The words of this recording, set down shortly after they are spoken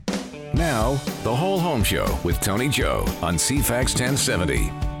Now, The Whole Home Show with Tony Joe on CFAX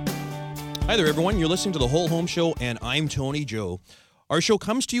 1070. Hi there, everyone. You're listening to The Whole Home Show, and I'm Tony Joe. Our show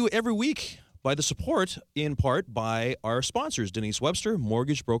comes to you every week by the support, in part, by our sponsors, Denise Webster,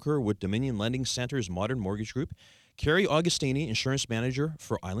 mortgage broker with Dominion Lending Center's Modern Mortgage Group, Carrie Augustini, insurance manager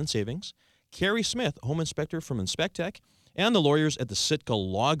for Island Savings, Carrie Smith, home inspector from InspecTech, and the lawyers at the Sitka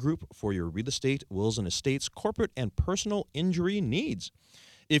Law Group for your real estate, wills and estates, corporate and personal injury needs.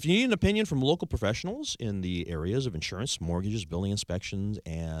 If you need an opinion from local professionals in the areas of insurance, mortgages, building inspections,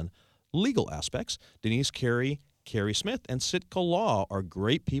 and legal aspects, Denise, Carrie Smith, and Sitka Law are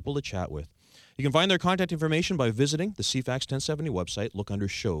great people to chat with. You can find their contact information by visiting the CFAX 1070 website. Look under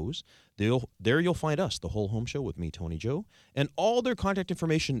shows. There you'll find us, The Whole Home Show with me, Tony Joe, and all their contact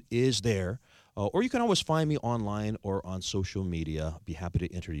information is there. Or you can always find me online or on social media. I'd be happy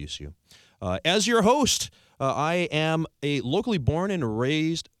to introduce you. As your host, I am a locally born and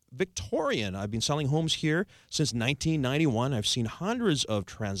raised Victorian. I've been selling homes here since 1991. I've seen hundreds of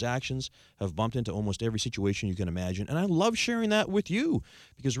transactions, have bumped into almost every situation you can imagine, and I love sharing that with you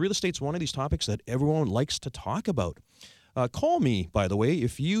because real estate's one of these topics that everyone likes to talk about. Call me, by the way,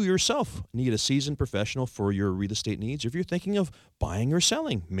 if you yourself need a seasoned professional for your real estate needs. If you're thinking of buying or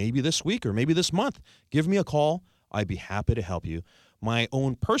selling, maybe this week or maybe this month, give me a call. I'd be happy to help you. My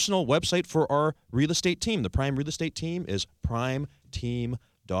own personal website for our real estate team, the Prime Real Estate Team, is primeteam.ca.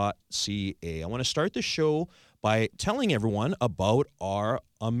 I want to start the show by telling everyone about our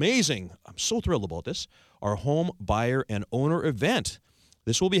amazing, I'm so thrilled about this, our home buyer and owner event.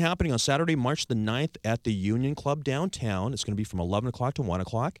 This will be happening on Saturday, March the 9th at the Union Club downtown. It's going to be from 11 o'clock to 1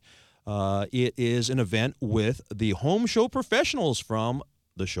 o'clock. It is an event with the home show professionals from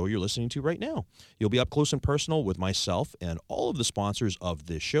the show you're listening to right now. You'll be up close and personal with myself and all of the sponsors of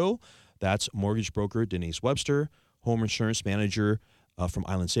this show. That's mortgage broker Denise Webster, home insurance manager from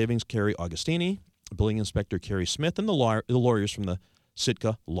Island Savings, Carrie Augustini, building inspector Carrie Smith, and the lawyers from the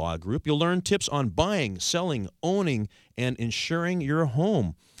Sitka Law Group. You'll learn tips on buying, selling, owning, and insuring your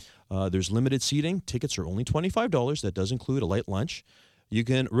home. There's limited seating. Tickets are only $25. That does include a light lunch. You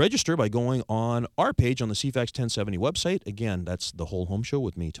can register by going on our page on the CFAX 1070 website. Again, that's The Whole Home Show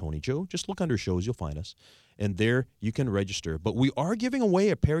with me, Tony Joe. Just look under shows, you'll find us. And there you can register. But we are giving away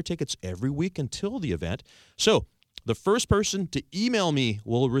a pair of tickets every week until the event. So the first person to email me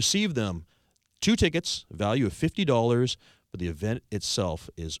will receive them. 2 tickets, value of $50, but the event itself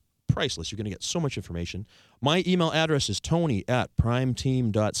is priceless. You're going to get so much information. My email address is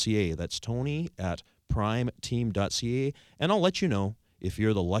tony@primeteam.ca. That's tony@primeteam.ca. And I'll let you know if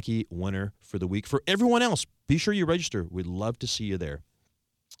you're the lucky winner for the week. For everyone else, be sure you register. We'd love to see you there.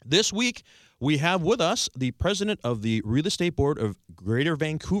 This week, we have with us the president of the Real Estate Board of Greater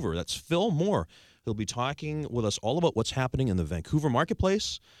Vancouver. That's Phil Moore. He'll be talking with us all about what's happening in the Vancouver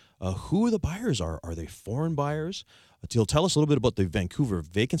marketplace, who the buyers are. Are they foreign buyers? He'll tell us a little bit about the Vancouver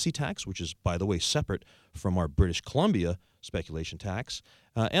vacancy tax, which is, by the way, separate from our British Columbia speculation tax,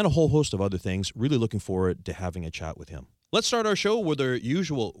 and a whole host of other things. Really looking forward to having a chat with him. Let's start our show with our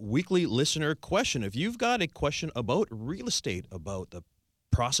usual weekly listener question. If you've got a question about real estate, about the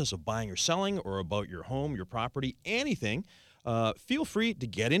process of buying or selling, or about your home, your property, anything, feel free to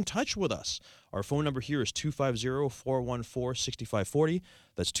get in touch with us. Our phone number here is 250-414-6540.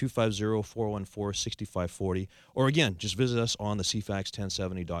 That's 250-414-6540. Or again, just visit us on the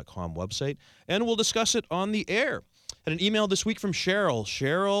CFAX1070.com website, and we'll discuss it on the air. Had an email this week from Cheryl.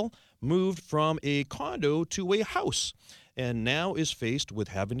 Cheryl moved from a condo to a house and now is faced with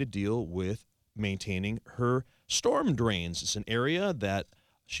having to deal with maintaining her storm drains. It's an area that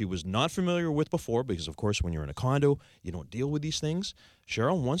she was not familiar with before because, of course, when you're in a condo, you don't deal with these things.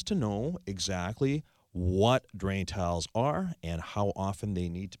 Cheryl wants to know exactly what drain tiles are and how often they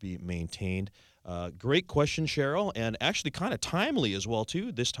need to be maintained. Great question, Cheryl, and actually kind of timely as well,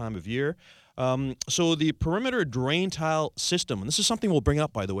 too, this time of year. So the perimeter drain tile system, and this is something we'll bring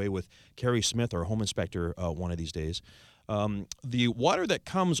up, by the way, with Carrie Smith, our home inspector, one of these days. The water that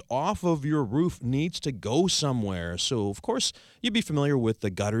comes off of your roof needs to go somewhere. So, of course, you'd be familiar with the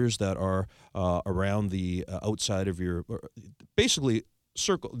gutters that are around the outside of your, basically,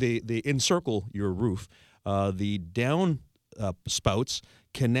 they encircle your roof. The down spouts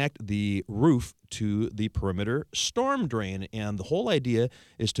connect the roof to the perimeter storm drain. And the whole idea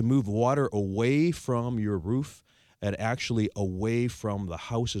is to move water away from your roof and actually away from the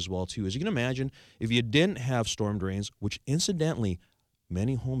house as well, too. As you can imagine, if you didn't have storm drains, which incidentally,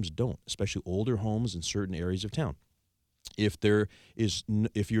 many homes don't, especially older homes in certain areas of town. If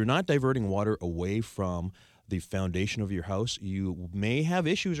you're not diverting water away from the foundation of your house, you may have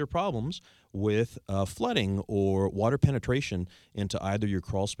issues or problems with flooding or water penetration into either your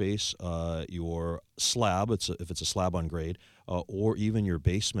crawl space, your slab, if it's a slab on grade, or even your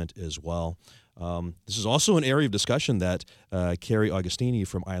basement as well. This is also an area of discussion that Carrie Augustini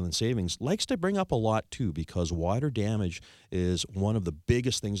from Island Savings likes to bring up a lot too, because water damage is one of the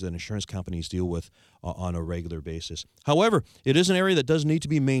biggest things that insurance companies deal with on a regular basis. However, it is an area that does need to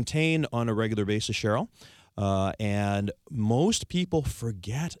be maintained on a regular basis, Cheryl. And most people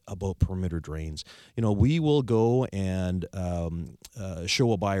forget about perimeter drains. We will go and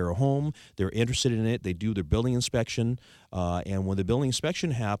show a buyer a home. They're interested in it. They do their building inspection. And when the building inspection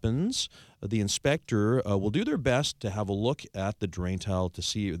happens, the inspector will do their best to have a look at the drain tile to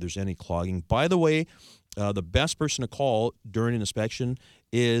see if there's any clogging. By the way, the best person to call during an inspection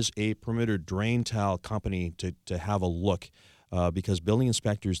is a perimeter drain tile company to have a look, because building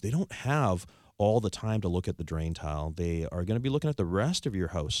inspectors, they don't have all the time to look at the drain tile. They are going to be looking at the rest of your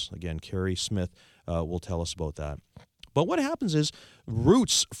house. Again, Carrie Smith will tell us about that. But what happens is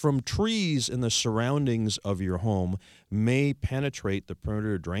roots from trees in the surroundings of your home may penetrate the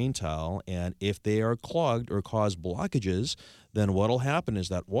perimeter drain tile, and if they are clogged or cause blockages, then what will happen is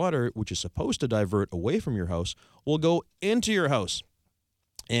that water, which is supposed to divert away from your house, will go into your house.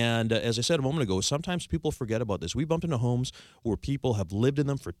 And as I said a moment ago, sometimes people forget about this. We bump into homes where people have lived in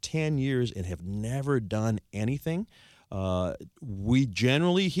them for 10 years and have never done anything. We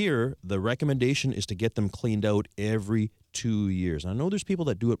generally hear the recommendation is to get them cleaned out every 2 years. I know there's people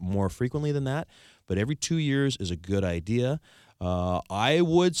that do it more frequently than that, but every 2 years is a good idea. I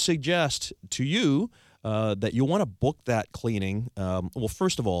would suggest to you that you'll want to book that cleaning. Well,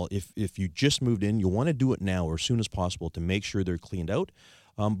 first of all, if you just moved in, you'll want to do it now or as soon as possible to make sure they're cleaned out.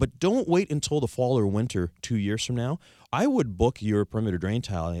 But don't wait until the fall or winter 2 years from now. I would book your perimeter drain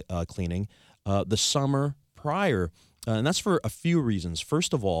tile cleaning the summer prior, and that's for a few reasons.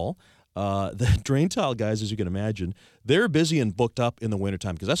 First of all, the drain tile guys, as you can imagine, they're busy and booked up in the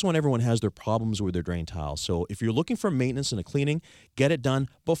wintertime because that's when everyone has their problems with their drain tile. So if you're looking for maintenance and a cleaning, get it done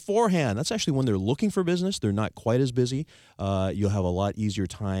beforehand. That's actually when they're looking for business. They're not quite as busy. You'll have a lot easier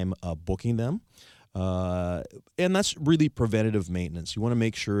time booking them. And that's really preventative maintenance. You want to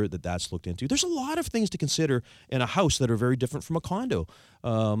make sure that that's looked into. There's a lot of things to consider in a house that are very different from a condo.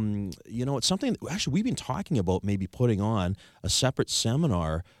 It's something that actually we've been talking about maybe putting on a separate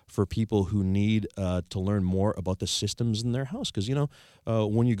seminar for people who need to learn more about the systems in their house. Because,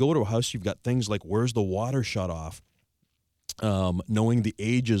 when you go to a house, you've got things like where's the water shut off? Knowing the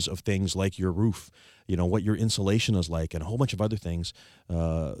ages of things like your roof, what your insulation is like, and a whole bunch of other things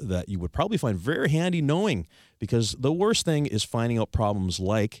that you would probably find very handy knowing, because the worst thing is finding out problems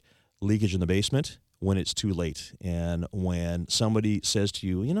like leakage in the basement when it's too late. And when somebody says to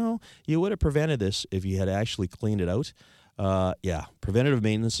you, you would have prevented this if you had actually cleaned it out. Preventative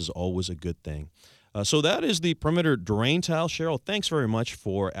maintenance is always a good thing. So that is the perimeter drain tile. Cheryl, thanks very much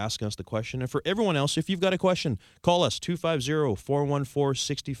for asking us the question. And for everyone else, if you've got a question, call us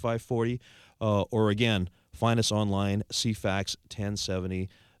 250-414-6540. Or again, find us online,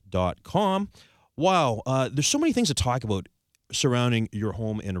 cfax1070.com. Wow, there's so many things to talk about surrounding your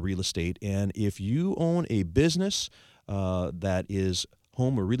home and real estate. And if you own a business that is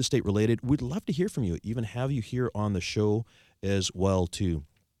home or real estate related, we'd love to hear from you, even have you here on the show as well, too.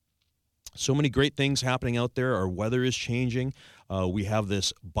 So many great things happening out there. Our weather is changing. We have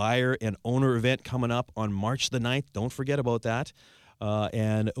this buyer and owner event coming up on March the 9th. Don't forget about that.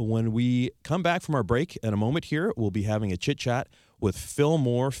 And when we come back from our break in a moment here, we'll be having a chit-chat with Phil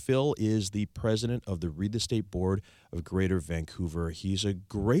Moore. Phil is the president of the Real Estate Board of Greater Vancouver. He's a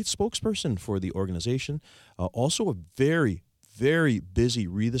great spokesperson for the organization. Also a very busy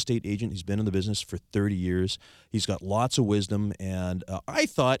real estate agent. He's been in the business for 30 years. He's got lots of wisdom, and I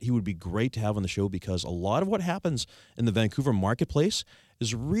thought he would be great to have on the show because a lot of what happens in the Vancouver marketplace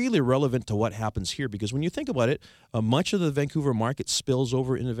is really relevant to what happens here, because when you think about it, much of the Vancouver market spills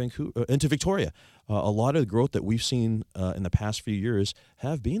over into Victoria. A lot of the growth that we've seen in the past few years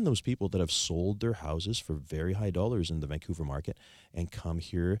have been those people that have sold their houses for very high dollars in the Vancouver market and come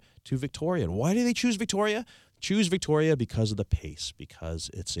here to Victoria. And why do they choose Victoria? Choose Victoria because of the pace,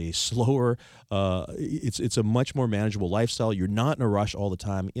 because it's a slower, it's a much more manageable lifestyle. You're not in a rush all the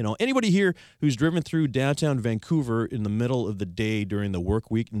time. Anybody here who's driven through downtown Vancouver in the middle of the day during the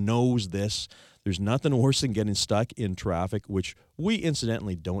work week knows this. There's nothing worse than getting stuck in traffic, which we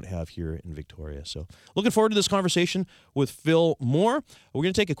incidentally don't have here in Victoria. So looking forward to this conversation with Phil Moore. We're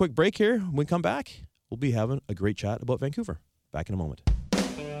going to take a quick break here. When we come back, we'll be having a great chat about Vancouver. Back in a moment.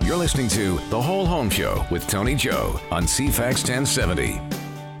 You're listening to The Whole Home Show with Tony Joe on CFAX 1070.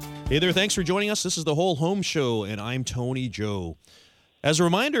 Hey there, thanks for joining us. This is the Whole Home Show, and I'm Tony Joe. As a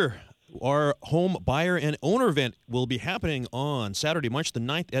reminder, our home buyer and owner event will be happening on Saturday, March the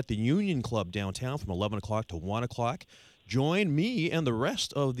 9th at the Union Club downtown from 11 o'clock to 1 o'clock. Join me and the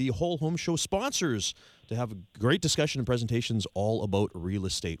rest of the Whole Home Show sponsors to have a great discussion and presentations all about real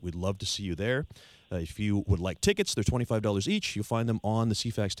estate. We'd love to see you there. If you would like tickets, they're $25 each. You'll find them on the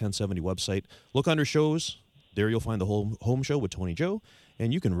CFAX 1070 website. Look under shows. There you'll find the Whole Home Show with Tony Joe,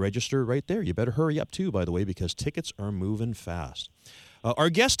 and you can register right there. You better hurry up, too, by the way, because tickets are moving fast. Our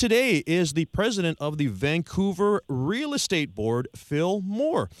guest today is the president of the Vancouver Real Estate Board, Phil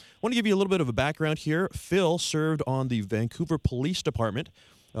Moore. I want to give you a little bit of a background here. Phil served on the Vancouver Police Department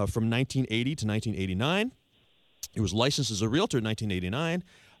from 1980 to 1989. He was licensed as a realtor in 1989.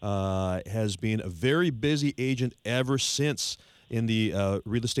 Has been a very busy agent ever since in the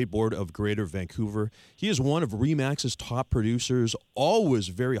Real Estate Board of Greater Vancouver. He is one of RE/MAX's top producers, always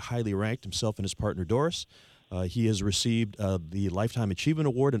very highly ranked, himself and his partner Doris. He has received the Lifetime Achievement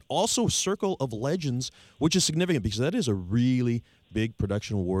Award and also Circle of Legends, which is significant because that is a really big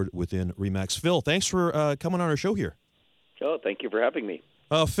production award within RE/MAX. Phil, thanks for coming on our show here. Oh, thank you for having me.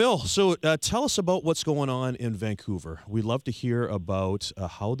 Phil, so tell us about what's going on in Vancouver. We'd love to hear about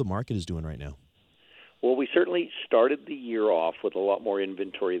how the market is doing right now. Well, we certainly started the year off with a lot more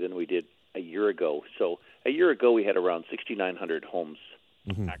inventory than we did a year ago. So a year ago, we had around 6,900 homes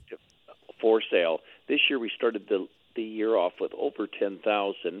active for sale. This year, we started the year off with over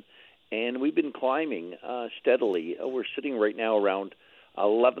 10,000, and we've been climbing steadily. We're sitting right now around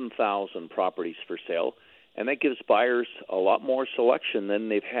 11,000 properties for sale, and that gives buyers a lot more selection than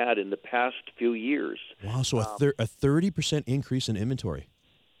they've had in the past few years. Wow, so a 30% increase in inventory.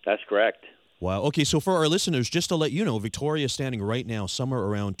 That's correct. Wow. Okay, so for our listeners, just to let you know, Victoria is standing right now somewhere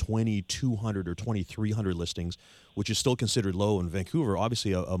around 2,200 or 2,300 listings, which is still considered low. In Vancouver,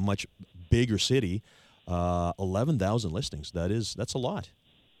 obviously a much bigger city, 11,000 listings. That's a lot.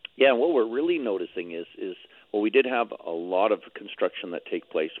 Yeah, and what we're really noticing is we did have a lot of construction that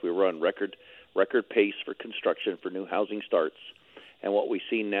take place. We were on record pace for construction for new housing starts, and what we've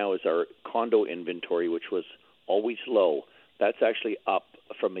seen now is our condo inventory, which was always low. That's actually up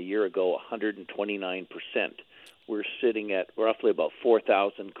from a year ago, 129%. We're sitting at roughly about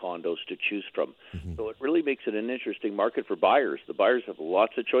 4,000 condos to choose from. So it really makes it an interesting market for buyers. The buyers have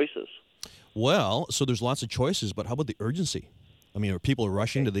lots of choices. Well, so there's lots of choices, but how about the urgency? I mean, are people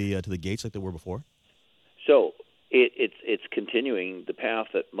rushing to the gates like they were before? So it's continuing the path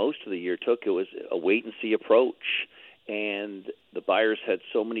that most of the year took. It was a wait-and-see approach, and the buyers had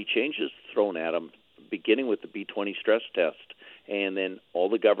so many changes thrown at them, beginning with the B20 stress test and then all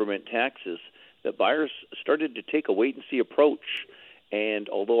the government taxes, that buyers started to take a wait-and-see approach. And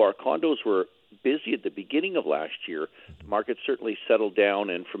although our condos were busy at the beginning of last year, the market certainly settled down,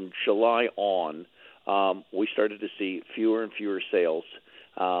 and from July on, we started to see fewer and fewer sales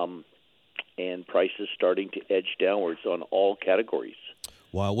and prices starting to edge downwards on all categories.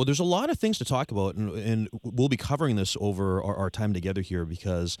 Wow. Well, there's a lot of things to talk about, and we'll be covering this over our time together here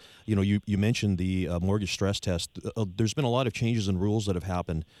because, you mentioned the mortgage stress test. There's been a lot of changes and rules that have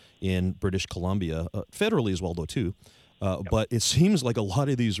happened in British Columbia, federally as well, though, too. But it seems like a lot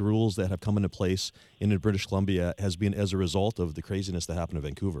of these rules that have come into place in British Columbia has been as a result of the craziness that happened in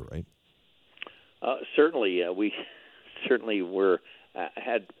Vancouver, right? Certainly. We certainly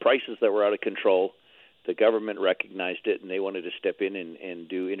had prices that were out of control. The government recognized it, and they wanted to step in and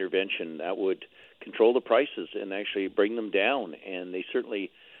do intervention that would control the prices and actually bring them down. And they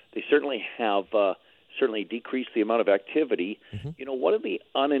certainly have decreased the amount of activity. One of the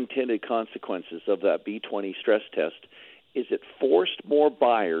unintended consequences of that B20 stress test is it forced more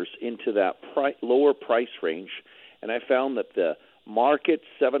buyers into that lower price range. And I found that the market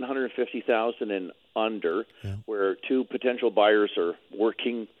 $750,000 and under, where two potential buyers are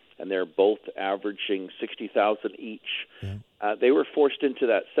working, and they're both averaging $60,000 each. They were forced into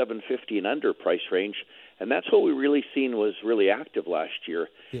that $750 and under price range, and that's what we really seen was really active last year.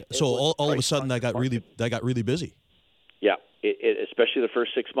 Yeah. So all of a sudden that got really busy. Yeah, especially the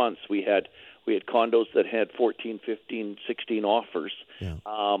first 6 months. We had condos that had 14, 15, 16 offers,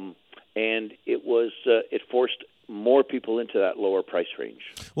 and it forced more people into that lower price range.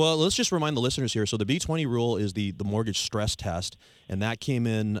 Well, let's just remind the listeners here. So the B20 rule is the mortgage stress test, and that came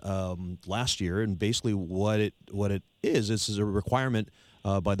in last year. And basically, what it is a requirement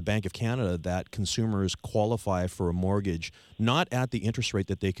by the Bank of Canada that consumers qualify for a mortgage not at the interest rate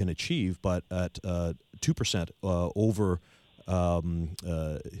that they can achieve, but at 2% over.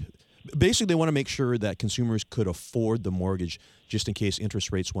 Basically, they want to make sure that consumers could afford the mortgage just in case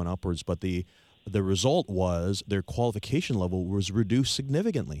interest rates went upwards. But the result was their qualification level was reduced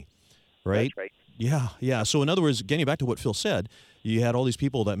significantly. right? That's right. Yeah, yeah. So in other words, getting back to what Phil said, you had all these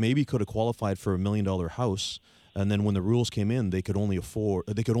people that maybe could have qualified for $1 million house, and then when the rules came in, they could only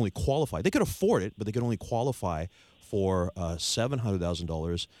qualify. They could afford it, but they could only qualify for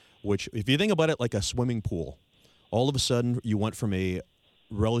 $700,000. Which, if you think about it, like a swimming pool, all of a sudden you went from a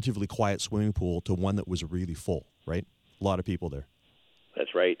relatively quiet swimming pool to one that was really full, right? A lot of people there.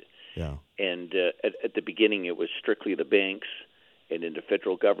 That's right. Yeah. And at the beginning, it was strictly the banks, and then the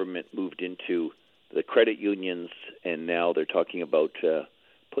federal government moved into the credit unions, and now they're talking about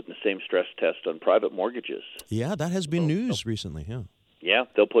putting the same stress test on private mortgages. Yeah, that has been news recently, yeah. Yeah,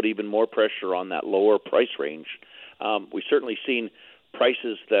 they'll put even more pressure on that lower price range. We've certainly seen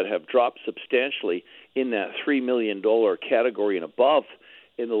prices that have dropped substantially in that $3 million category and above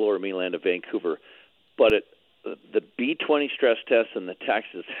in the lower mainland of Vancouver. But the B20 stress tests and the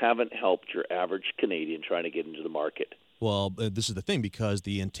taxes haven't helped your average Canadian trying to get into the market. Well, this is the thing, because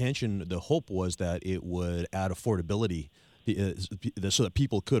the intention, the hope was that it would add affordability so that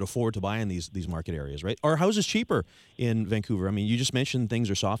people could afford to buy in these market areas, right? Are houses cheaper in Vancouver? I mean, you just mentioned things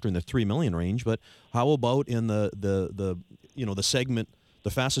are softer in the $3 million range, but how about in the segment, the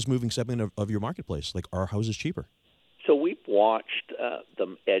fastest moving segment of your marketplace? Like, are houses cheaper? So we've watched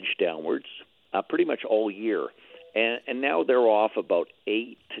them edge downwards pretty much all year, and now they're off about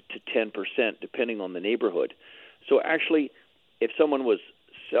 8 to 10%, depending on the neighborhood. So actually, if someone was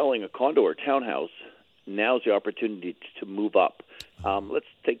selling a condo or townhouse, now's the opportunity to move up. Let's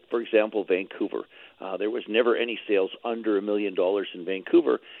take, for example, Vancouver. There was never any sales under $1 million in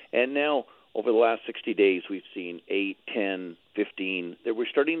Vancouver, and now over the last 60 days, we've seen 8, 10, 15. We're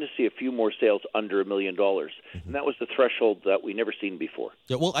starting to see a few more sales under $1 million, and that was the threshold that we never seen before.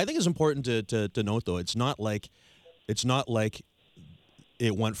 Yeah, well, I think it's important to note, though, it's not like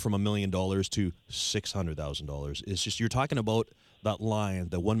it went from $1 million to $600,000. It's just, you're talking about that line,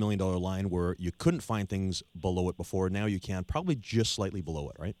 the $1 million line, where you couldn't find things below it before. Now you can, probably just slightly below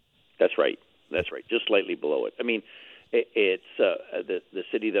it, right? That's right. Just slightly below it. I mean, it's the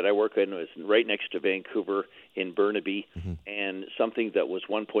city that I work in is right next to Vancouver in Burnaby, and something that was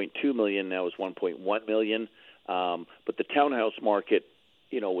 $1.2 million now is $1.1 million. But the townhouse market,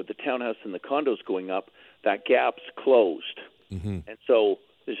 with the townhouse and the condos going up, that gap's closed. And so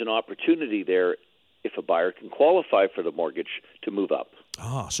there's an opportunity there, if a buyer can qualify for the mortgage, to move up.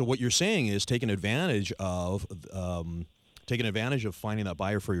 So what you're saying is taking advantage of finding that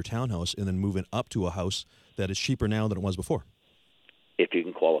buyer for your townhouse and then moving up to a house that is cheaper now than it was before. If you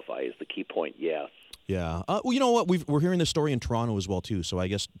can qualify is the key point, yes. Yeah. Well, you know what? We're hearing this story in Toronto as well, too. So I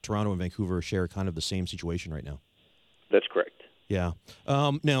guess Toronto and Vancouver share kind of the same situation right now. That's correct. Yeah.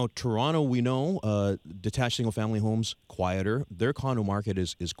 Now, Toronto, we know, detached single-family homes, quieter. Their condo market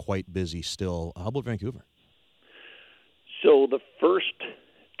is quite busy still. How about Vancouver? So the first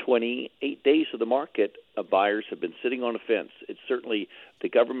 28 days of the market, buyers have been sitting on a fence. It's certainly, the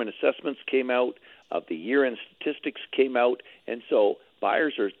government assessments came out, the year-end statistics came out, and so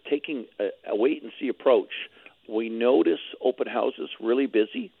buyers are taking a wait-and-see approach. We notice open houses really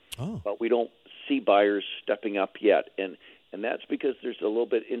busy, but we don't see buyers stepping up yet. And that's because there's a little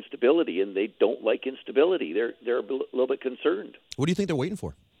bit of instability, and they don't like instability. They're a little bit concerned. What do you think they're waiting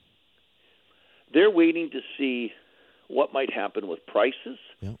for? They're waiting to see what might happen with prices.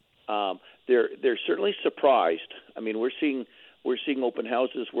 Yeah. They're certainly surprised. I mean, we're seeing open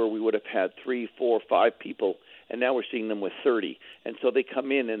houses where we would have had 3, 4, 5 people, and now we're seeing them with 30. And so they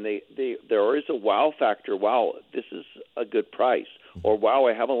come in, and there is a wow factor. Wow, this is a good price, or wow,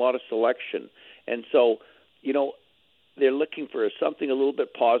 I have a lot of selection. And so, they're looking for something a little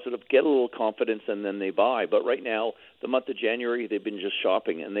bit positive, get a little confidence, and then they buy. But right now, the month of January, they've been just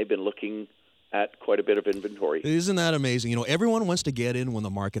shopping, and they've been looking at quite a bit of inventory. Isn't that amazing? Everyone wants to get in when the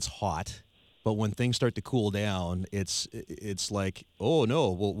market's hot, but when things start to cool down, it's like, oh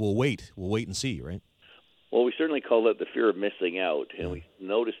no, we'll wait and see, right? Well, we certainly call it the fear of missing out, and we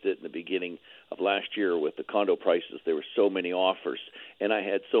noticed it in the beginning of last year with the condo prices. There were so many offers, and I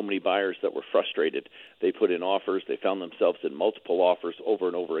had so many buyers that were frustrated. They put in offers. They found themselves in multiple offers over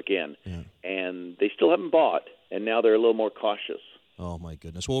and over again, and they still haven't bought, and now they're a little more cautious. Oh, my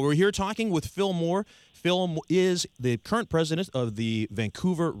goodness. Well, we're here talking with Phil Moore. Phil is the current president of the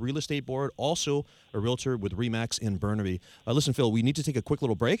Vancouver Real Estate Board, also a realtor with RE/MAX in Burnaby. Listen, Phil, we need to take a quick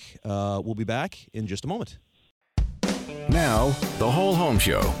little break. We'll be back in just a moment. Now, The Whole Home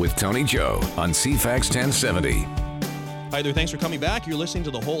Show with Tony Joe on CFAX 1070. Hi there. Thanks for coming back. You're listening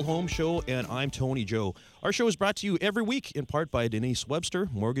to The Whole Home Show, and I'm Tony Joe. Our show is brought to you every week in part by Denise Webster,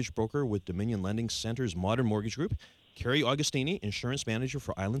 mortgage broker with Dominion Lending Center's Modern Mortgage Group, Carrie Augustini, insurance manager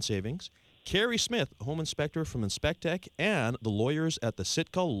for Island Savings, Carrie Smith, home inspector from Inspectech, and the lawyers at the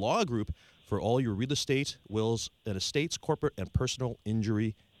Sitka Law Group for all your real estate, wills, and estates, corporate, and personal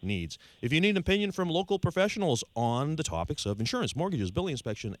injury needs. If you need an opinion from local professionals on the topics of insurance, mortgages, building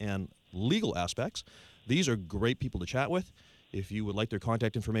inspection, and legal aspects, these are great people to chat with. If you would like their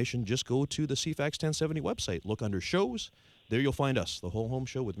contact information, just go to the CFAX 1070 website. Look under shows. There you'll find us, The Whole Home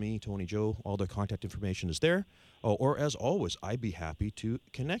Show with me, Tony Joe. All their contact information is there. Or as always, I'd be happy to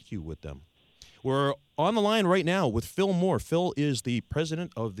connect you with them. We're on the line right now with Phil Moore. Phil is the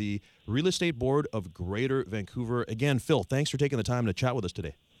president of the Real Estate Board of Greater Vancouver. Again, Phil, thanks for taking the time to chat with us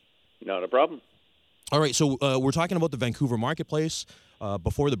today. Not a problem. All right, so we're talking about the Vancouver marketplace.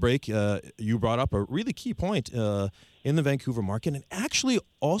 Before the break, you brought up a really key point in the Vancouver market, and actually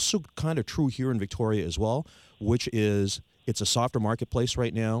also kind of true here in Victoria as well, which is it's a softer marketplace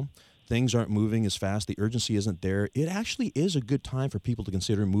right now. Things aren't moving as fast. The urgency isn't there. It actually is a good time for people to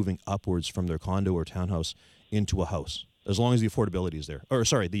consider moving upwards from their condo or townhouse into a house, as long as the affordability is there. Or,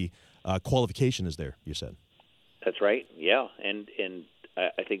 sorry, the qualification is there, you said. That's right, yeah. And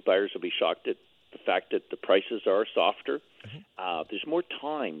I think buyers will be shocked at the fact that the prices are softer. Mm-hmm. There's more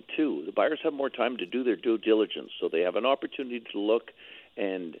time, too. The buyers have more time to do their due diligence, so they have an opportunity to look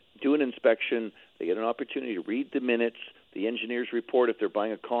and do an inspection. They get an opportunity to read the minutes, the engineer's report if they're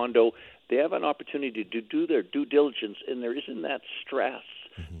buying a condo. They have an opportunity to do their due diligence, and there isn't that stress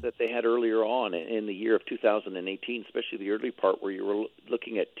that they had earlier on in the year of 2018, especially the early part where you were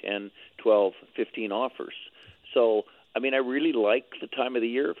looking at 10, 12, 15 offers. So, I mean, I really like the time of the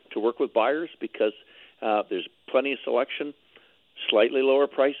year to work with buyers because there's plenty of selection, slightly lower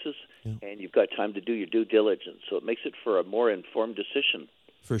prices, and you've got time to do your due diligence. So it makes it for a more informed decision.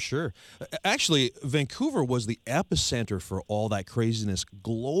 For sure. Actually, Vancouver was the epicenter for all that craziness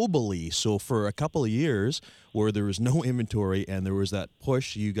globally. So for a couple of years where there was no inventory and there was that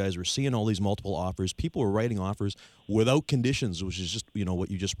push, you guys were seeing all these multiple offers. People were writing offers without conditions, which is just, what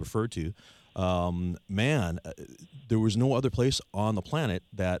you just referred to. There was no other place on the planet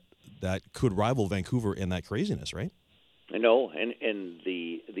that could rival Vancouver in that craziness, right? I know, and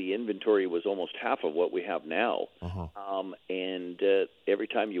the inventory was almost half of what we have now. Uh-huh. And every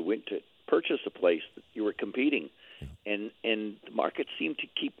time you went to purchase a place, you were competing. Yeah. And the market seemed to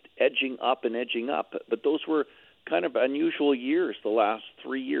keep edging up. But those were kind of unusual years, the last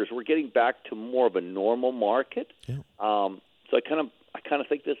 3 years. We're getting back to more of a normal market. Yeah. So I kind of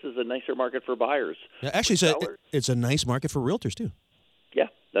think this is a nicer market for buyers. Yeah, actually, it's a nice market for realtors, too. Yeah,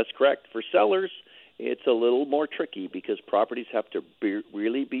 that's correct. For sellers, it's a little more tricky because properties have to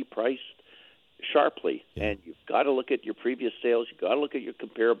really be priced sharply. Yeah. And you've got to look at your previous sales. You've got to look at your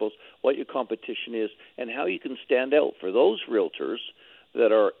comparables, what your competition is, and how you can stand out. For those realtors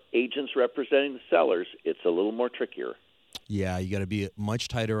that are agents representing the sellers, it's a little more trickier. Yeah, you got to be much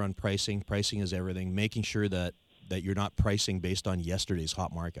tighter on pricing. Pricing is everything. Making sure that you're not pricing based on yesterday's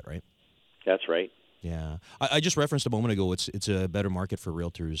hot market, right? That's right. Yeah. I just referenced a moment ago, it's a better market for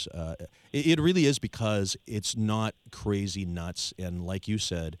realtors. It really is because it's not crazy nuts. And like you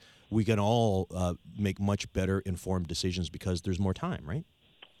said, we can all make much better informed decisions because there's more time, right?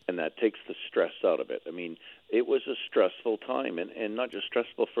 And that takes the stress out of it. I mean, it was a stressful time, and not just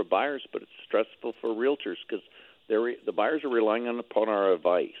stressful for buyers, but it's stressful for realtors because the buyers are relying upon our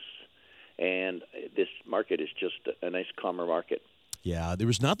advice. And this market is just a nice, calmer market. Yeah, there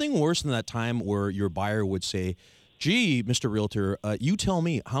was nothing worse than that time where your buyer would say, gee, Mr. Realtor, you tell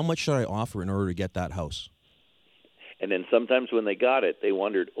me, how much should I offer in order to get that house? And then sometimes when they got it, they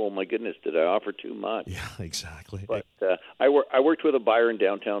wondered, oh, my goodness, did I offer too much? Yeah, exactly. But I worked with a buyer in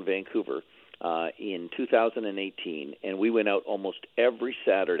downtown Vancouver in 2018, and we went out almost every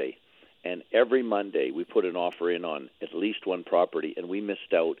Saturday. And every Monday, we put an offer in on at least one property, and we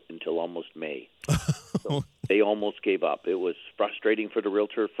missed out until almost May. So they almost gave up. It was frustrating for the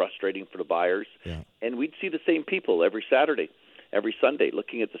realtor, frustrating for the buyers. Yeah. And we'd see the same people every Saturday, every Sunday,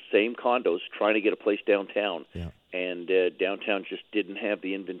 looking at the same condos, trying to get a place downtown. Yeah. And downtown just didn't have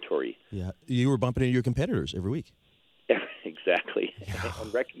the inventory. Yeah, you were bumping into your competitors every week. Exactly,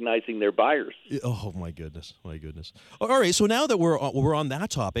 and recognizing their buyers. Oh, my goodness. All right, so now that we're on that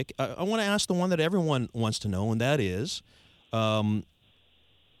topic, I want to ask the one that everyone wants to know, and that is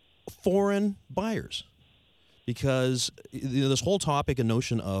foreign buyers. Because this whole topic and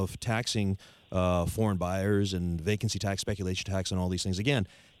notion of taxing foreign buyers and vacancy tax, speculation tax, and all these things, again,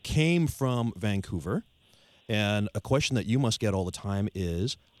 came from Vancouver. And a question that you must get all the time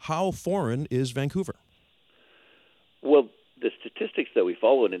is, how foreign is Vancouver? Well, the statistics that we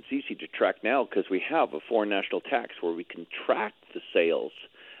follow, and it's easy to track now because we have a foreign national tax where we can track the sales,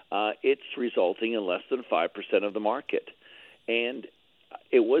 it's resulting in less than 5% of the market. And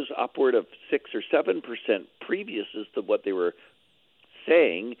it was upward of 6 or 7% previous as to what they were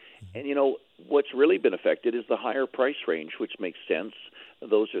saying. And, what's really been affected is the higher price range, which makes sense.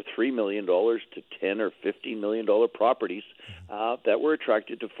 Those are $3 million to $10 or $15 million properties that were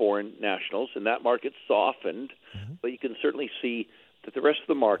attracted to foreign nationals, and that market softened. But you can certainly see that the rest of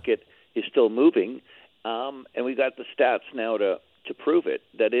the market is still moving, and we've got the stats now to prove it,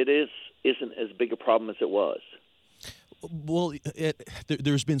 that it isn't as big a problem as it was. Well,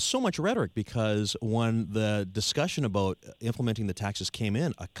 there's been so much rhetoric because when the discussion about implementing the taxes came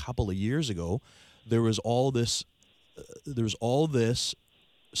in a couple of years ago, there was all this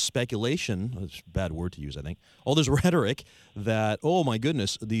speculation, it's a bad word to use, I think, all this rhetoric that, oh my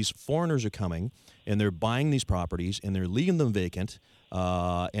goodness, these foreigners are coming and they're buying these properties and they're leaving them vacant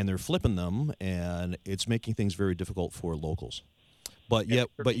and they're flipping them, and it's making things very difficult for locals. But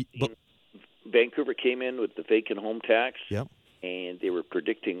Vancouver came in with the vacant home tax, yep, and they were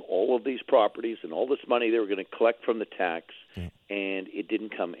predicting all of these properties and all this money they were going to collect from the tax, yep, and it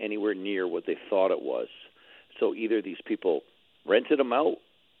didn't come anywhere near what they thought it was. So either these people rented them out,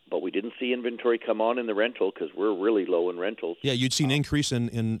 but we didn't see inventory come on in the rental because we're really low in rentals. Yeah, you'd see an increase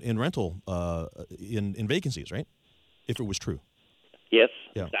in rental in vacancies, right? If it was true. Yes,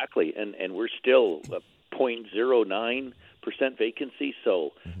 yeah, exactly. And we're still 0.09% vacancy.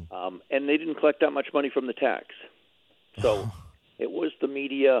 So, and they didn't collect that much money from the tax. So it was the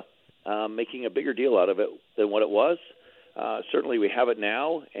media making a bigger deal out of it than what it was. Certainly we have it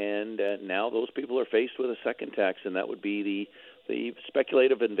now, and now those people are faced with a second tax, and that would be the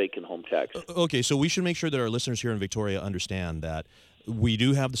speculative and vacant home tax. Okay, so we should make sure that our listeners here in Victoria understand that we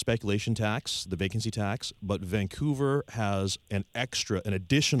do have the speculation tax, the vacancy tax, but Vancouver has an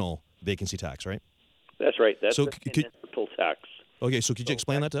additional vacancy tax, right? That's right. That's so a municipal tax. Okay, so could you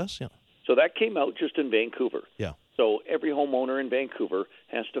explain that to us? Yeah. So that came out just in Vancouver. Yeah. So every homeowner in Vancouver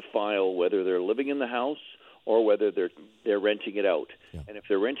has to file whether they're living in the house or whether they're renting it out. Yeah. And if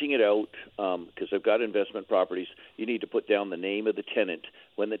they're renting it out, because they've got investment properties, you need to put down the name of the tenant,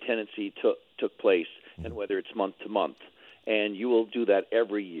 when the tenancy took place, and whether it's month to month. And you will do that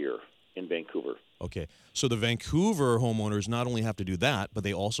every year in Vancouver. Okay. So the Vancouver homeowners not only have to do that, but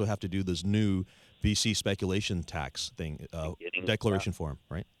they also have to do this new VC speculation tax thing, declaration form,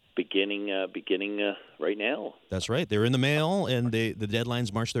 right? Beginning right now. That's right. They're in the mail, and the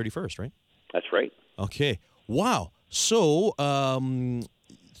deadline's March 31st, right? That's right. Okay. Wow. So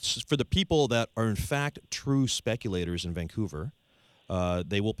for the people that are in fact true speculators in Vancouver,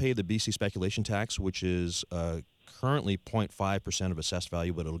 they will pay the BC speculation tax, which is currently 0.5% of assessed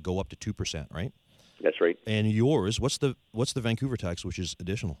value, but it'll go up to 2%, right? That's right. And yours, what's the Vancouver tax, which is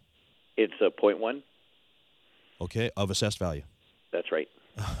additional? It's 0.1. Okay, of assessed value. That's right.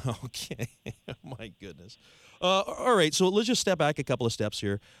 Okay. My goodness. All right, so let's just step back a couple of steps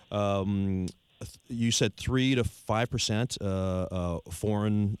here. You said 3 to 5%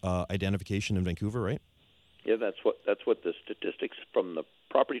 foreign identification in Vancouver, right? Yeah, that's what the statistics from the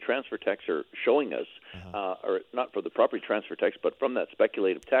property transfer tax are showing us, or not for the property transfer tax, but from that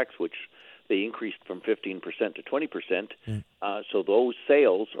speculative tax, which they increased from 15% to 20%. So those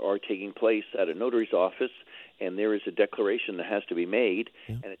sales are taking place at a notary's office, and there is a declaration that has to be made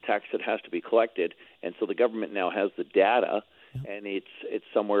and a tax that has to be collected. And so the government now has the data, and it's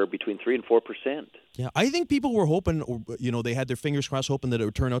somewhere between 3 and 4%. Yeah, I think people were hoping, they had their fingers crossed, hoping that it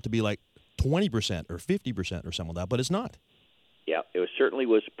would turn out to be like 20% or 50% or something like that, but it's not. Yeah, it certainly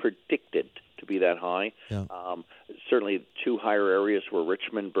was predicted to be that high. Yeah. Certainly two higher areas were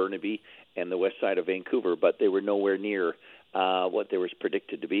Richmond, Burnaby, and the west side of Vancouver, but they were nowhere near what there was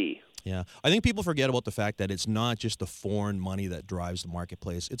predicted to be. Yeah. I think people forget about the fact that it's not just the foreign money that drives the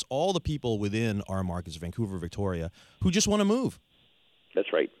marketplace. It's all the people within our markets, Vancouver, Victoria, who just want to move.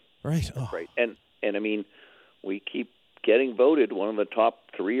 That's right. Right. That's right. And I mean, we keep getting voted one of the top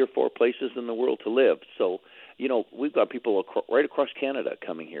 3 or 4 places in the world to live. So, we've got people right across Canada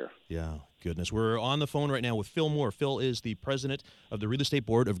coming here. Yeah, goodness. We're on the phone right now with Phil Moore. Phil is the president of the Real Estate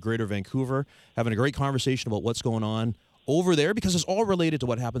Board of Greater Vancouver, having a great conversation about what's going on over there, because it's all related to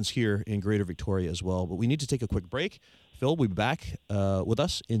what happens here in Greater Victoria as well. But we need to take a quick break. Phil will be back with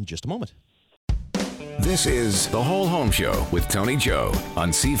us in just a moment. This is The Whole Home Show with Tony Joe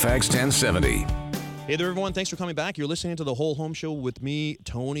on CFAX 1070. Hey there, everyone. Thanks for coming back. You're listening to The Whole Home Show with me,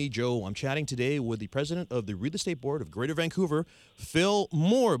 Tony Joe. I'm chatting today with the president of the Real Estate Board of Greater Vancouver, Phil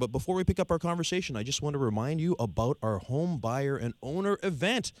Moore. But before we pick up our conversation, I just want to remind you about our home buyer and owner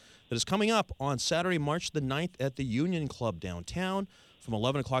event that is coming up on Saturday, March the 9th at the Union Club downtown from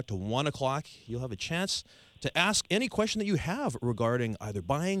 11 o'clock to 1 o'clock. You'll have a chance to ask any question that you have regarding either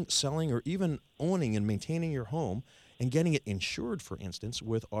buying, selling, or even owning and maintaining your home. and getting it insured, for instance,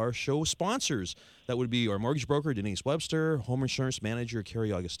 with our show sponsors. That would be our mortgage broker, Denise Webster, home insurance manager,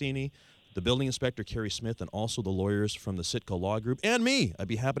 Carrie Augustini, the building inspector, Kerry Smith, and also the lawyers from the Sitka Law Group, and me. I'd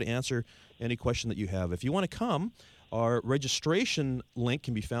be happy to answer any question that you have. If you want to come, our registration link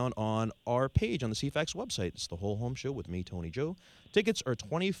can be found on our page on the CFAX website. It's the Whole Home Show with me, Tony Joe. Tickets are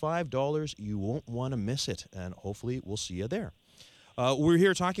 $25. You won't want to miss it, and hopefully we'll see you there. We're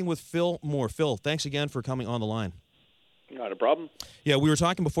here talking with Phil Moore. Phil, thanks again for coming on the line. Not a problem. Yeah, we were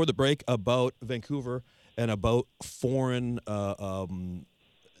talking before the break about Vancouver and about foreign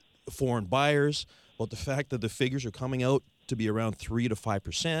buyers, about the fact that the figures are coming out to be around 3 to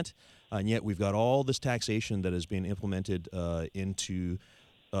 5%, and yet we've got all this taxation that is being implemented into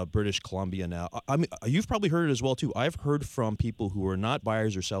British Columbia now. I mean, you've probably heard it as well, too. I've heard from people who are not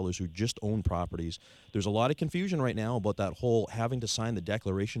buyers or sellers who just own properties. There's a lot of confusion right now about that whole having to sign the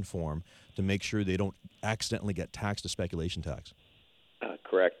declaration form to make sure they don't accidentally get taxed a speculation tax.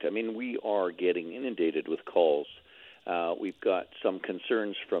 Correct. I mean, we are getting inundated with calls. We've got some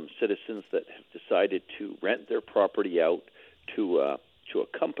concerns from citizens that have decided to rent their property out to a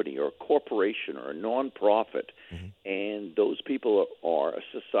company or a corporation or a nonprofit, and those people are a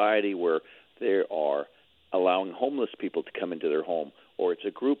society where they are allowing homeless people to come into their home, or it's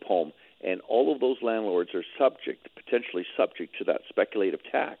a group home, and all of those landlords are potentially subject to that speculative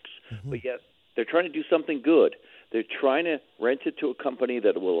tax. But yet they're trying to do something good. They're trying to rent it to a company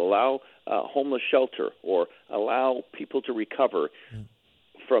that will allow homeless shelter or allow people to recover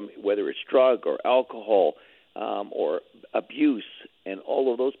from whether it's drug or alcohol or abuse, and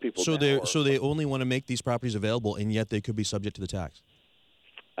all of those people. So they only want to make these properties available, and yet they could be subject to the tax.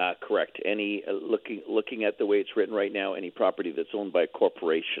 Correct. Any looking at the way it's written right now, any property that's owned by a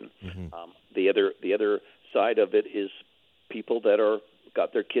corporation. The other side of it is people that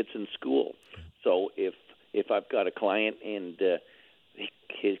got their kids in school. So if I've got a client and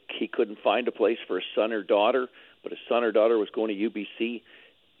he couldn't find a place for his son or daughter, but his son or daughter was going to UBC,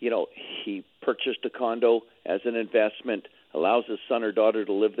 he purchased a condo as an investment, allows his son or daughter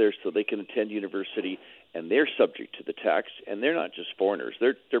to live there so they can attend university, and they're subject to the tax. And they're not just foreigners;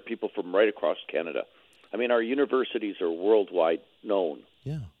 they're people from right across Canada. I mean, our universities are worldwide known.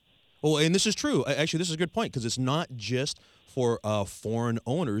 Yeah. Oh, and this is true. Actually, this is a good point, because it's not just for foreign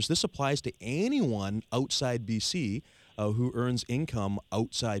owners. This applies to anyone outside BC who earns income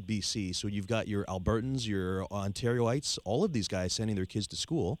outside BC. So you've got your Albertans, your Ontarioites, all of these guys sending their kids to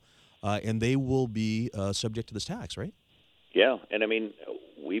school, and they will be subject to this tax, right? Yeah, and I mean,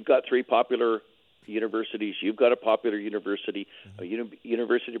 we've got 3 popular universities. You've got a popular university,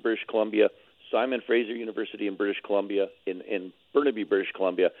 University of British Columbia, Simon Fraser University in British Columbia, in Burnaby, British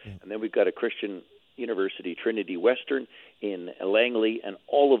Columbia, and then we've got a Christian University, Trinity Western in Langley, and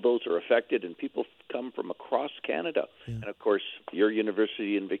all of those are affected, and people come from across Canada. And of course, your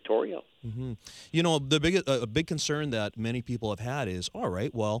university in Victoria. The big concern that many people have had is, all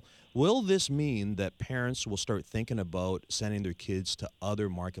right, well, will this mean that parents will start thinking about sending their kids to other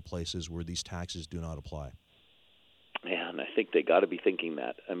marketplaces where these taxes do not apply? Yeah, and I think they got to be thinking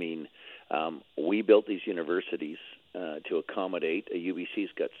that. I mean, we built these universities to accommodate.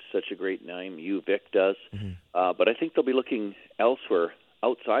 UBC's got such a great name. UVic does. But I think they'll be looking elsewhere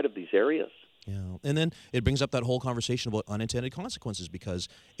outside of these areas. Yeah, and then it brings up that whole conversation about unintended consequences, because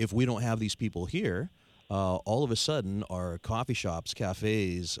if we don't have these people here, all of a sudden our coffee shops,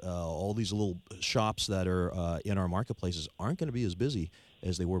 cafes, all these little shops that are in our marketplaces aren't going to be as busy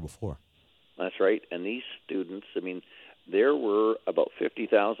as they were before. That's right. And these students, I mean, there were about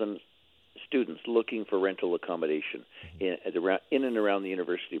 50,000 students looking for rental accommodation in and around the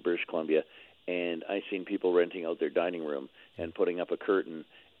University of British Columbia, and I've seen people renting out their dining room and putting up a curtain,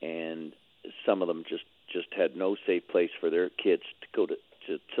 and some of them just had no safe place for their kids to go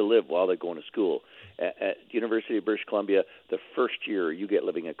to live while they're going to school. At the University of British Columbia, the first year you get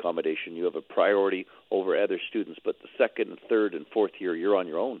living accommodation, you have a priority over other students, but the second and third and fourth year, you're on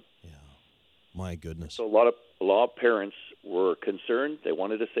your own. Yeah, my goodness. So a lot of parents were concerned. They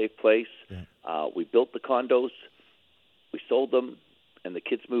wanted a safe place. Yeah. We built the condos, we sold them, and the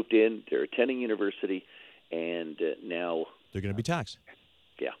kids moved in. They're attending university, and now they're going to be taxed.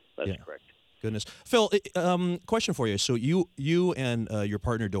 Yeah, that's correct. Goodness. Phil, question for you. So you and your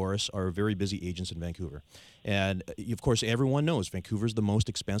partner Doris are very busy agents in Vancouver. And, of course, everyone knows Vancouver's the most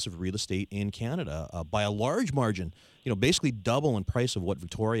expensive real estate in Canada by a large margin, basically double in price of what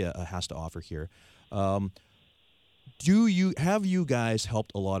Victoria has to offer here. Have you guys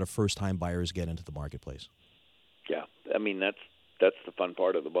helped a lot of first-time buyers get into the marketplace? Yeah. I mean, that's the fun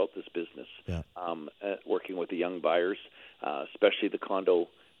part about this business. Yeah. Working with the young buyers, especially the condo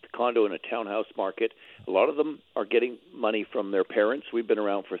condo and a townhouse market. A lot of them are getting money from their parents. We've been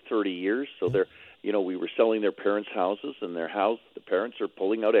around for 30 years, so they're, we were selling their parents' houses, and the parents are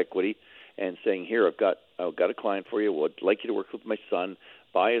pulling out equity and saying, "Here, I've got a client for you. Would like you to work with my son,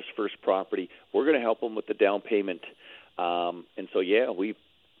 buy his first property. We're going to help him with the down payment." And so,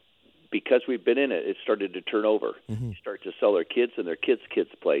 because we've been in it, it started to turn over. You start to sell their kids and their kids'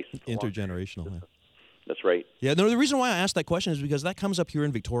 place. Intergenerational. Yeah. That's right. Yeah, no, the reason why I asked that question is because that comes up here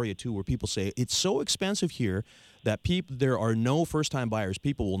in Victoria, too, where people say it's so expensive here that there are no first-time buyers.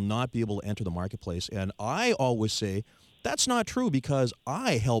 People will not be able to enter the marketplace. And I always say that's not true because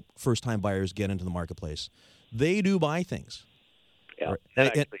I help first-time buyers get into the marketplace. They do buy things. Yeah, and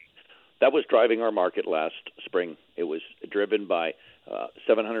actually, that was driving our market last spring. It was driven by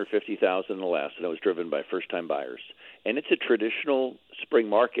 750,000 or less, and it was driven by first-time buyers. And it's a traditional spring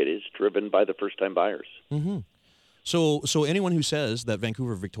market. It's driven by the first-time buyers. Mm-hmm. So anyone who says that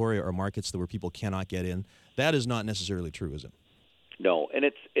Vancouver, Victoria are markets where people cannot get in, that is not necessarily true, is it? No, and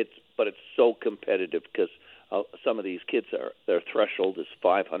it's so competitive because some of these kids their threshold is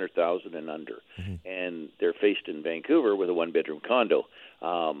 500,000 and under, and they're faced in Vancouver with a one-bedroom condo.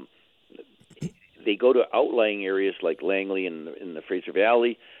 They go to outlying areas like Langley in the Fraser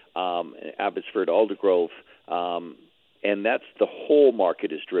Valley, Abbotsford, Aldergrove, and that's the whole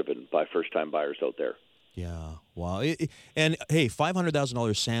market is driven by first-time buyers out there. Yeah, wow. And hey,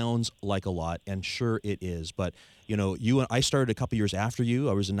 $500,000 sounds like a lot, and sure it is. But I started a couple years after you.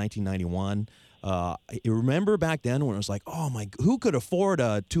 I was in 1991. I remember back then when it was like, oh my, who could afford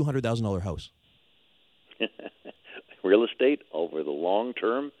a $200,000 house? Real estate over the long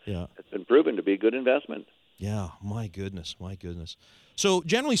term has been proven to be a good investment. Yeah, my goodness. So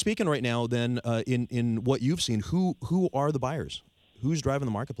generally speaking right now then, in what you've seen, who are the buyers? Who's driving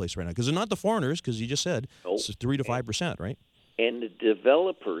the marketplace right now? Because they're not the foreigners, because you just said it's 3 to 5%, right? And the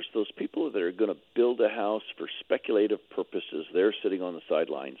developers, those people that are going to build a house for speculative purposes, they're sitting on the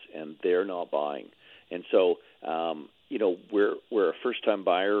sidelines and they're not buying. And so, where a first-time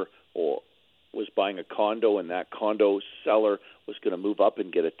buyer or was buying a condo and that condo seller was going to move up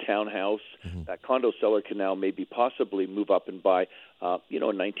and get a townhouse, that condo seller can now maybe possibly move up and buy, a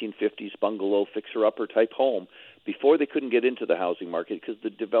 1950s bungalow fixer-upper type home before they couldn't get into the housing market because the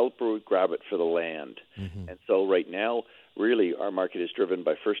developer would grab it for the land. And so right now, really, our market is driven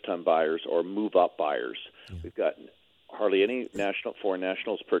by first-time buyers or move-up buyers. We've got hardly any foreign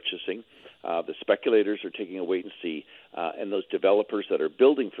nationals purchasing. The speculators are taking a wait-and-see. And those developers that are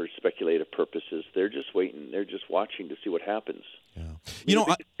building for speculative purposes, they're just waiting. They're just watching to see what happens. Yeah.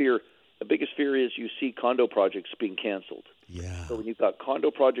 The biggest fear is you see condo projects being canceled. Yeah. So when you've got condo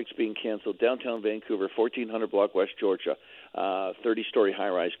projects being canceled, downtown Vancouver, 1400 block West Georgia, 30-story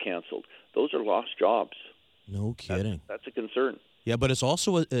high-rise canceled, those are lost jobs. No kidding. That's a concern. Yeah, but it's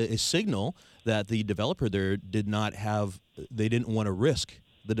also a signal that the developer there they didn't want to risk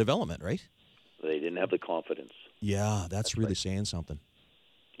the development, right? They didn't have the confidence. Yeah, that's really right. Saying something.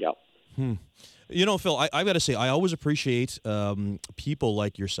 Yeah. Phil, I've got to say, I always appreciate people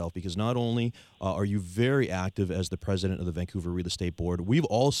like yourself because not only are you very active as the president of the Vancouver Real Estate Board, we've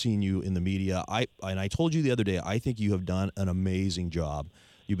all seen you in the media. I told you the other day, I think you have done an amazing job.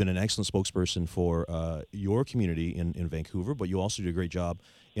 You've been an excellent spokesperson for your community in Vancouver, but you also do a great job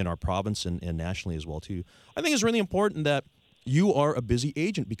in our province and nationally as well, too. I think it's really important that you are a busy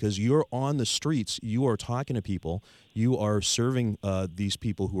agent because you're on the streets. You are talking to people. You are serving these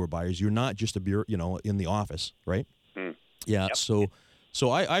people who are buyers. You're not just in the office, right? Yeah. Yep.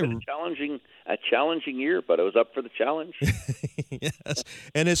 So I a challenging year, but I was up for the challenge. Yes,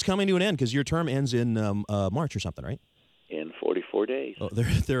 and it's coming to an end because your term ends in March or something, right? In 44 days. Oh,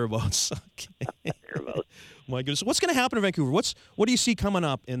 thereabouts. Okay. Thereabouts. My goodness. So what's going to happen in Vancouver? What do you see coming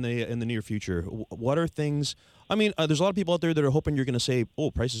up in the near future? What are things? I mean, there's a lot of people out there that are hoping you're going to say,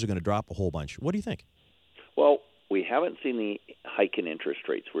 "Oh, prices are going to drop a whole bunch." What do you think? Well, we haven't seen the hike in interest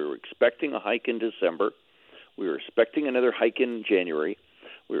rates. We were expecting a hike in December. We were expecting another hike in January.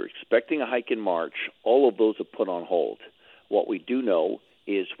 We were expecting a hike in March. All of those have put on hold. What we do know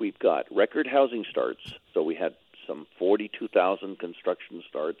is we've got record housing starts. So we had some 42,000 construction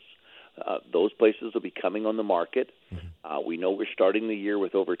starts. Those places will be coming on the market. We know we're starting the year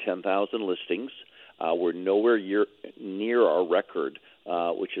with over 10,000 listings. We're nowhere near our record,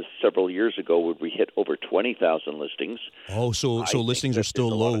 which is several years ago when we hit over 20,000 listings. Oh, so listings are still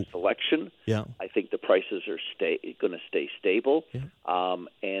low. A lot of selection. Yeah. I think the prices are going to stay stable. Yeah.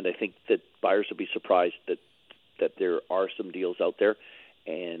 And I think that buyers will be surprised that there are some deals out there.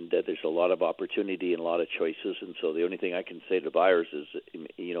 And there's a lot of opportunity and a lot of choices. And so the only thing I can say to buyers is,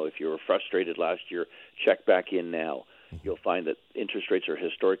 if you were frustrated last year, check back in now. you'll find that interest rates are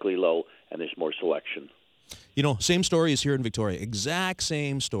historically low and there's more selection. Same story as here in Victoria. Exact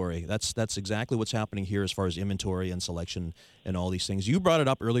same story. That's exactly what's happening here as far as inventory and selection and all these things. You brought it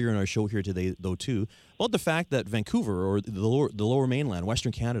up earlier in our show here today, though, too, about the fact that Vancouver, or the lower mainland,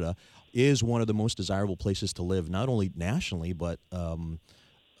 Western Canada, is one of the most desirable places to live, not only nationally, but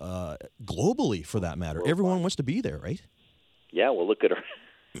globally, for that matter. Everyone wants to be there, right? Yeah, well, look at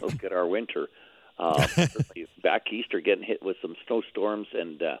our winter. Back east are getting hit with some snowstorms,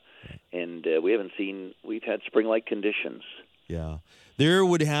 and we've had spring-like conditions. Yeah, there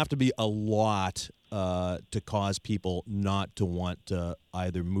would have to be a lot to cause people not to want to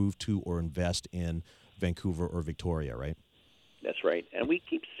either move to or invest in Vancouver or Victoria, right? That's right, and we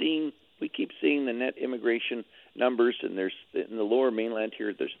keep seeing the net immigration numbers, and there's in the lower mainland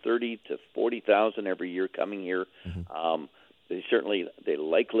here, there's 30 to 40,000 every year coming here. Mm-hmm. They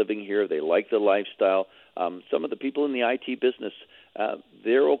like living here. They like the lifestyle. Some of the people in the IT business,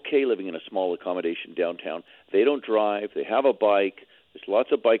 they're okay living in a small accommodation downtown. They don't drive. They have a bike. There's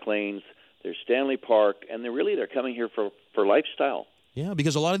lots of bike lanes. There's Stanley Park, and they're coming here for lifestyle. Yeah,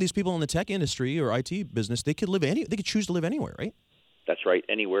 because a lot of these people in the tech industry or IT business, they could choose to live anywhere, right? That's right,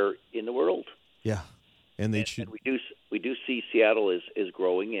 anywhere in the world. Yeah, and we do see Seattle is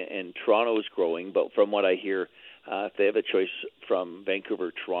growing and Toronto is growing, but from what I hear, if they have a choice from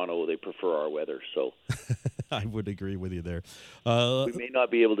Vancouver, Toronto, they prefer our weather. So I would agree with you there. We may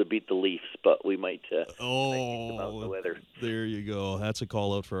not be able to beat the Leafs, but we might. Beat them out in the weather. There you go. That's a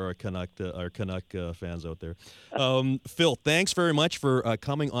call out for our Canuck fans out there. Phil, thanks very much for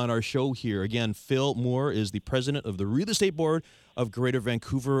coming on our show here. Again, Phil Moore is the president of the Real Estate Board of Greater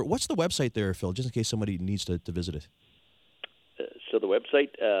Vancouver. What's the website there, Phil, just in case somebody needs to visit it? So the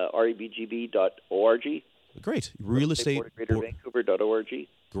website, rebgb.org. Great. Real estate. GreaterVancouver.org.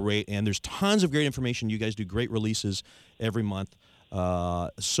 Great. And there's tons of great information. You guys do great releases every month.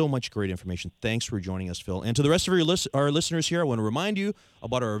 So much great information. Thanks for joining us, Phil. And to the rest of our listeners here, I want to remind you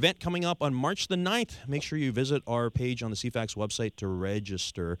about our event coming up on March the 9th. Make sure you visit our page on the CFAX website to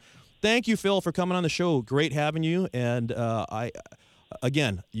register. Thank you, Phil, for coming on the show. Great having you. And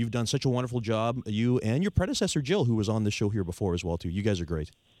again, you've done such a wonderful job. You and your predecessor, Jill, who was on the show here before as well, too. You guys are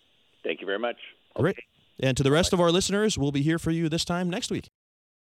great. Thank you very much. Great. Okay. And to the rest of our listeners, we'll be here for you this time next week.